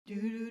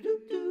Welcome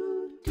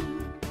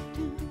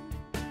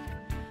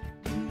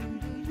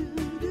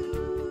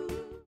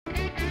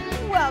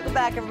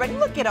back, everybody.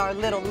 Look at our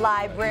little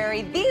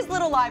library. These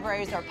little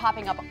libraries are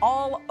popping up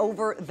all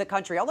over the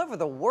country, all over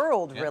the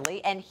world,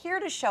 really. And here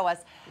to show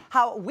us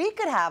how we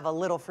could have a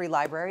little free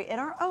library in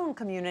our own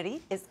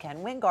community is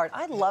Ken Wingard.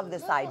 I love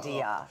this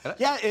idea.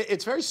 Yeah,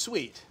 it's very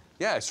sweet.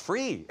 Yeah, it's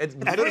free. It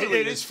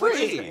is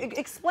free.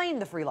 Explain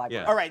the free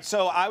library. Yeah. All right,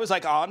 so I was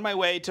like on my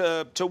way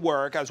to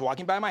work. I was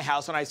walking by my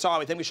house and I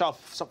saw, I think we saw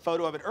a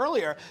photo of it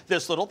earlier,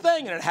 this little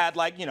thing, and it had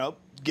like, you know,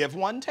 give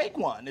one, take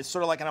one. It's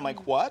sort of like, and I'm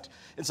like, what?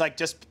 It's like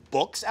just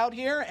books out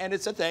here, and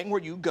it's a thing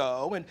where you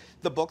go, and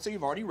the books that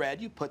you've already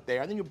read, you put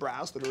there, and then you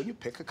browse through, and you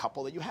pick a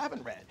couple that you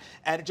haven't read.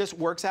 And it just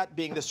works out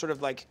being this sort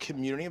of like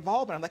community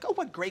involvement. I'm like, oh,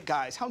 what great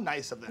guys, how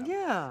nice of them.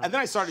 Yeah. And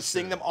then I started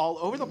seeing them all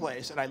over the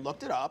place, and I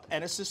looked it up,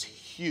 and it's this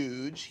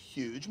huge,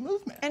 huge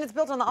movement. And it's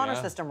built on the honor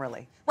system,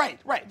 really. Right,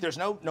 right. There's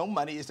no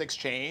money is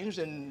exchanged,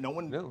 and no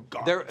one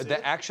guards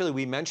it. Actually,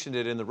 we mentioned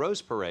it in the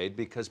Rose Parade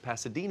because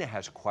Pasadena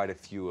has quite a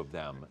few of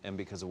them, and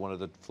because of one of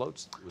the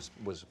floats was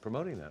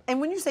promoting that. And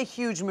when you say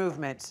huge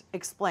movement,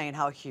 explain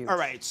how huge. All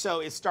right, so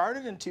it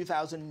started in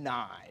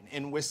 2009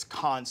 in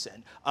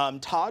Wisconsin.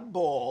 Todd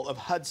Bowl of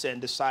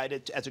Hudson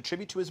decided, as a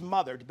tribute to his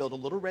mother, to build a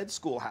little red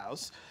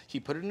schoolhouse. He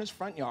put it in his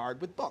front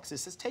yard with books. It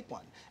says, take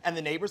one. And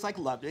the neighbors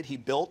loved it. He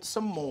built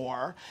some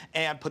more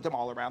and put them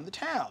all around the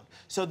town.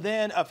 So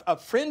then a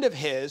friend of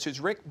his,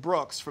 who's Rick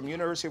Brooks from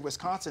University of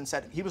Wisconsin,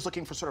 said he was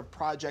looking for sort of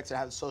projects that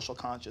have a social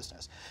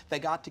consciousness. They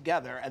got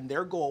together, and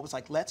their goal was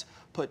like, let's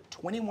put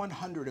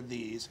 2,100 of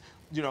these,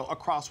 you know,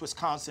 across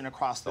Wisconsin,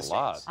 across the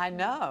states. I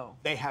know.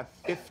 They have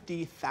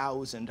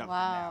 50,000 of them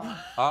now.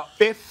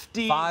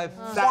 50,000.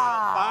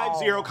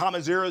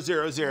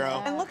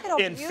 50,000. And look at how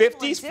in beautiful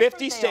 50 and different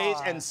they states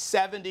are. and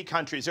 70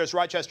 countries. There's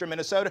Rochester,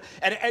 Minnesota,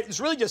 and it's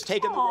really just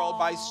taken the world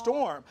by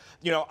storm.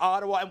 You know,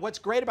 Ottawa, and what's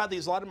great about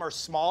these, a lot of them are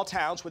small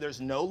towns where there's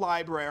no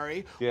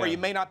library, where you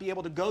may not be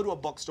able to go to a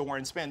bookstore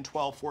and spend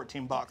 12,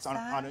 14 bucks on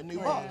a new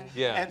book.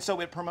 Yeah. And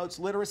so it promotes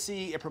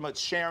literacy, it promotes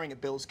sharing, it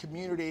builds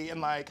community,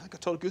 and like a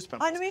total goosebumps.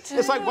 I know, me too.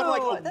 It's like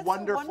a That's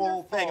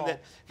wonderful thing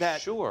that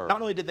Sure.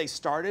 not only did they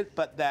start it,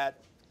 but that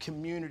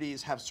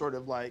communities have sort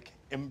of like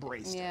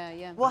embraced it.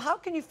 Yeah. Well, how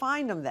can you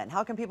find them then?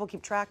 How can people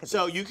keep track of this?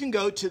 So you can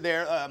go to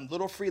their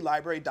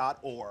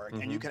littlefreelibrary.org,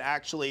 and you can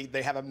actually,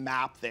 they have a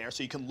map there,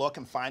 so you can look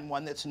and find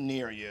one that's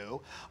near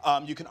you.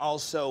 You can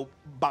also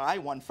buy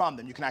one from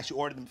them. You can actually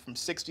order them from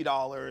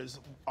 $60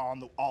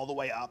 all the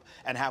way up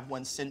and have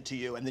one sent to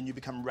you, and then you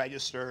become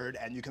registered,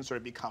 and you can sort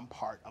of become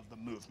part of the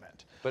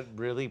movement. But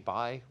really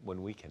buy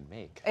when we can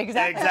make.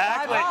 Exactly.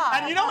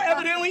 And you know,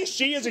 evidently,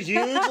 she is a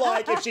huge,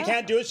 like, if she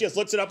can't do it, she just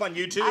looks it up on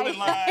YouTube and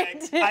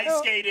like, ice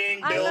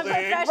skating, I'm a building.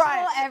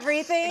 professional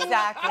everything.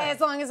 Exactly. As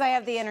long as I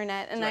have the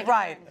internet and I can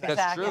Right. learn.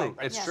 That's true.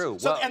 It's true.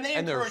 So, Well, and they they're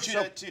encourage you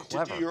so to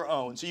clever. do your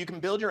own. So you can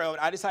build your own.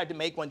 I decided to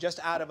make one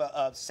just out of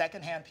a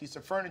secondhand piece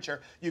of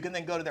furniture. You can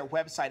then go to their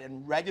website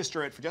and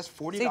register it for just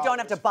 $40. So you don't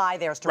have to buy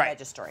theirs to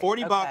register it.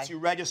 40 bucks, you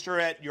register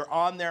it, you're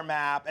on their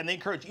map, and they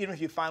encourage, even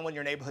if you find one in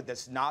your neighborhood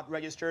that's not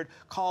registered,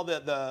 call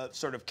the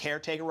sort of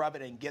caretaker of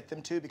it and get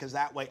them to, because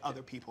that way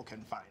other people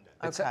can find it.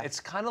 It's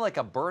kind of like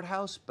a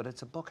birdhouse, but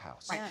it's a book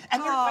house. Right.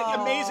 And they're like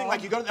amazing.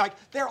 Like you go to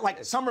they're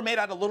like, some are made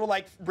out of little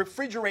like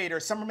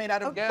refrigerators, some are made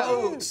out of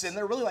boats, and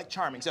they're really like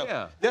charming.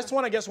 So this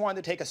one I just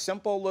wanted to take a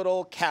simple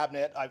little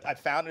cabinet I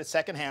found at a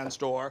secondhand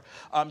store.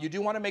 You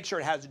do want to make sure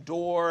it has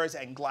doors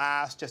and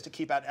glass just to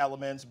keep out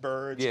elements,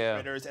 birds,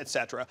 critters,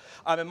 etc.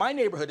 In my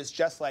neighborhood, it's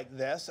just like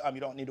this.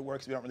 You don't need to work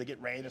because we don't really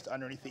get rain. It's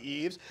underneath the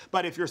eaves.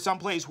 But if you're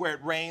someplace where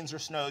it rains or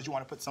snows, you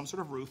want to put some sort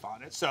of roof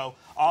on it. So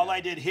all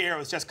I did here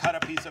was just cut a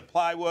piece of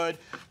plywood,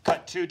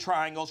 cut 2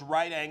 triangles,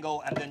 right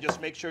angle, and then just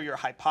make sure your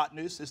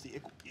hypotenuse is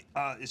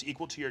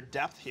equal to your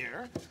depth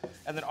here.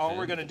 And then all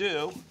we're going to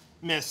do,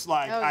 Miss,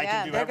 like, I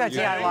can do everything.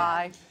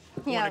 DIY.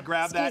 You want to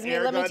grab that Excuse me,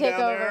 air let me gun take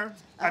down over. there?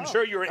 I'm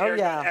sure you're an air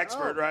gun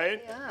expert, right?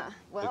 Yeah.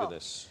 Well, Look at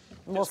this.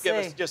 We'll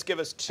Just give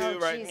us 2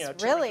 right, geez,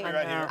 2 really?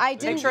 right here. I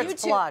didn't sure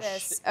it's YouTube flush.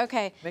 this.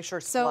 Okay. Make sure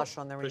it's so, flush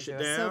on there when Push you it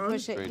do it. down. So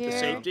push it Great. here.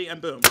 Safety,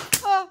 and boom.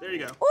 There you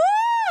go. Woo!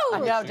 I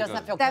know, doesn't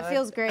that feel That good?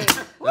 feels great.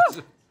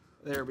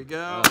 There we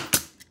go.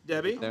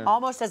 Debbie?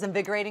 Almost as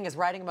invigorating as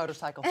riding a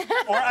motorcycle.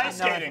 Or ice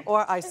skating.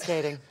 Or ice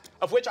skating.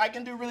 Of which I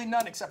can do really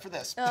none except for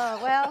this. Oh,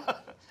 well,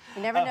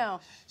 you never know.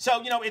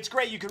 So, you know, it's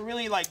great. You can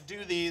really, like,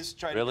 do these.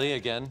 Really?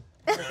 Again?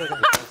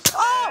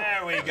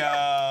 There we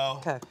go.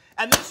 Okay.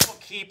 And this will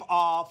keep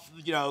off,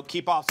 you know,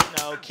 keep off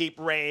snow, keep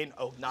rain.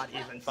 Oh, not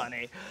even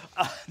funny.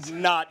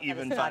 Not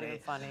even funny.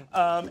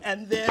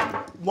 And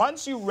then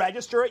once you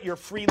register it, you're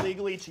free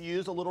legally to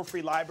use a Little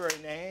Free Library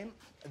name.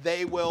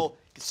 They will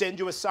send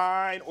you a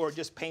sign or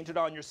just paint it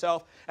on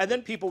yourself. And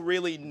then people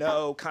really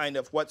know kind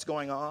of what's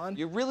going on.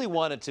 You really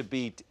want it to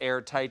be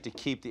airtight to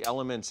keep the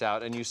elements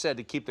out, and you said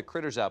to keep the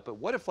critters out, but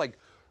what if, like,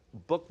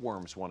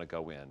 bookworms want to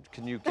go in.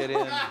 Can you get in?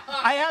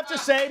 I have to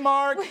say,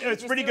 Mark,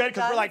 it's you pretty see good what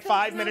because we're like Jonathan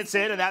 5 does? minutes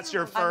in and that's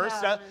your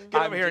first. Get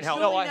over here and help.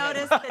 No, I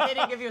noticed that they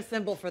didn't give you a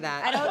symbol for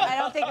that. I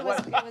don't think it was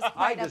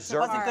quite up to deserve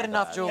Wasn't par. good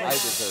enough, Julie. I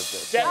deserve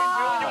this.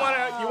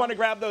 Debbie, you want to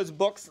grab those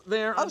books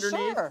there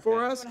underneath sure.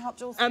 for Okay. us? You wanna help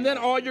Jules And do then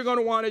that? all you're going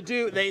to want to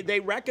do, they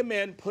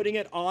recommend putting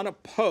it on a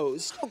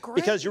post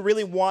because you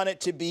really want it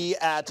to be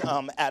at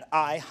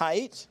eye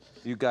height.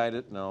 You guide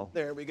it? No.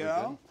 There we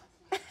go.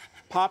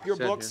 Pop your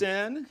Sit books here.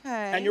 in.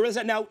 Okay.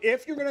 And now,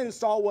 if you're going to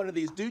install one of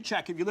these, do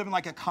check. If you live in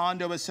like a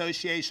condo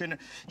association,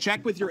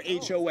 check with your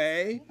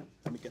HOA.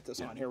 Let me get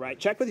this on here, right?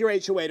 Check with your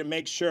HOA to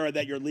make sure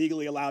that you're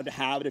legally allowed to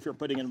have it if you're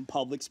putting it in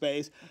public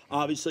space.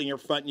 Obviously, in your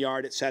front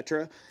yard,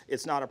 etc.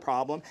 It's not a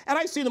problem. And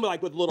I've seen them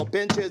like with little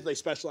benches. They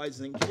specialize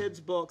in kids'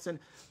 books,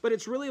 but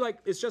it's really like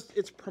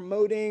it's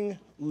promoting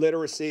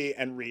literacy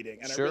and reading.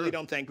 And Sure. I really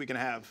don't think we can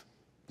have.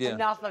 Yeah.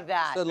 Enough of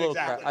that. A little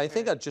Exactly. crack. I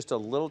think just a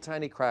little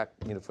tiny crack,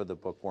 for the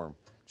bookworm,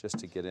 just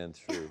to get in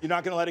through. You're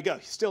not going to let it go.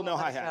 Still no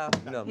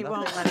hi-hat. No, He nothing.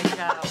 won't let it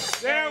go.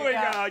 There we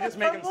go. Just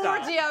make For him more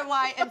stop.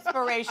 DIY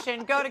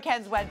inspiration, go to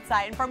Ken's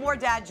website. And for more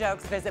dad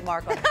jokes, visit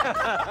Mark.